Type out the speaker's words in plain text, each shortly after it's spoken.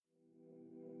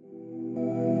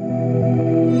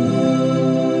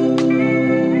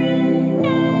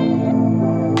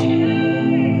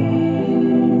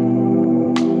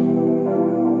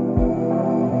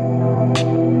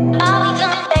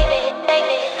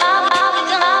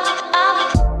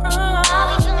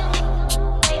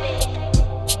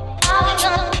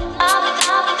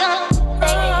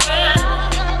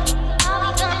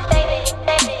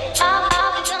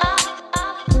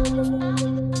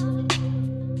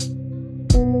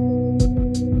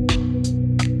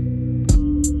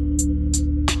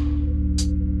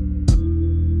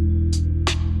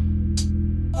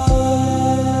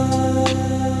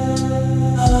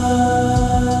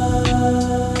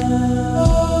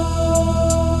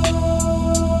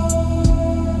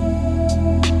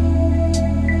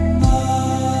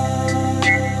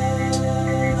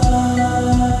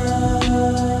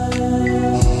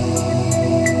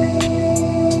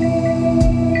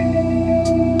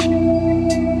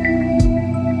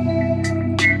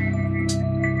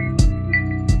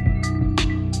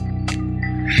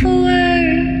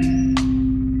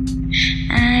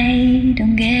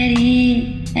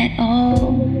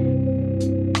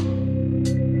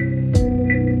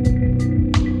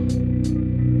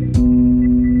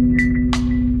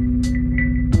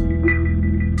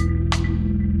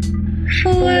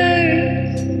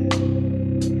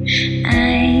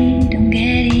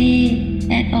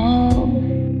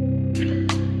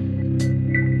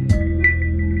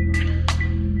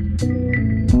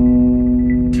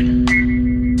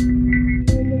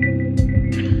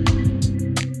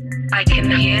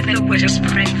hear the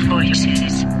whispering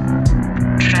voices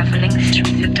traveling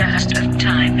through the dust of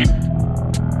time.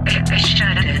 A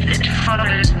shadow that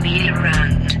follows me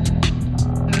around,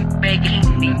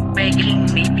 making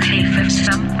me pay for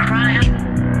some crime.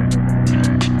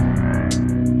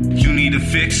 You need a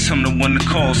fix, I'm the one to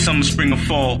call. Summer, spring, or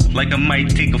fall. Like I might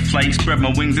take a flight, spread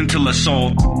my wings until I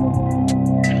soar.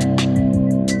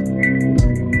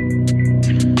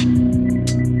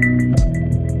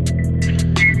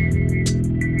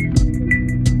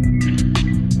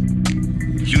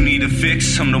 You need a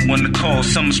fix, I'm the one to call.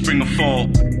 Summer, spring, or fall.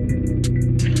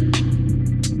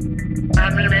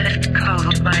 I'm left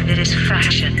cold by this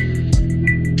fashion,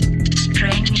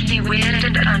 strangely weird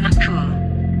and uncool.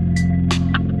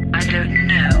 I don't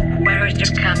know where it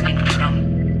is coming from.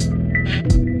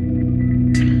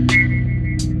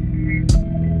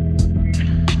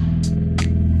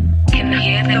 Can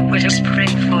hear the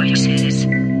whispering voices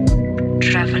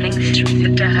traveling through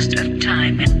the dust of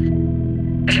time.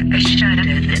 A shadow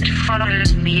that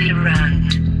follows me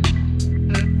around,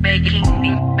 making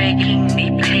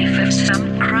me pay for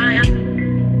some crime.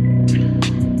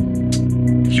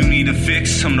 You need a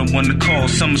fix, I'm the one to call.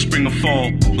 Summer, spring, or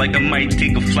fall. Like I might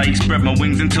take a flight, spread my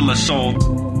wings until I soar.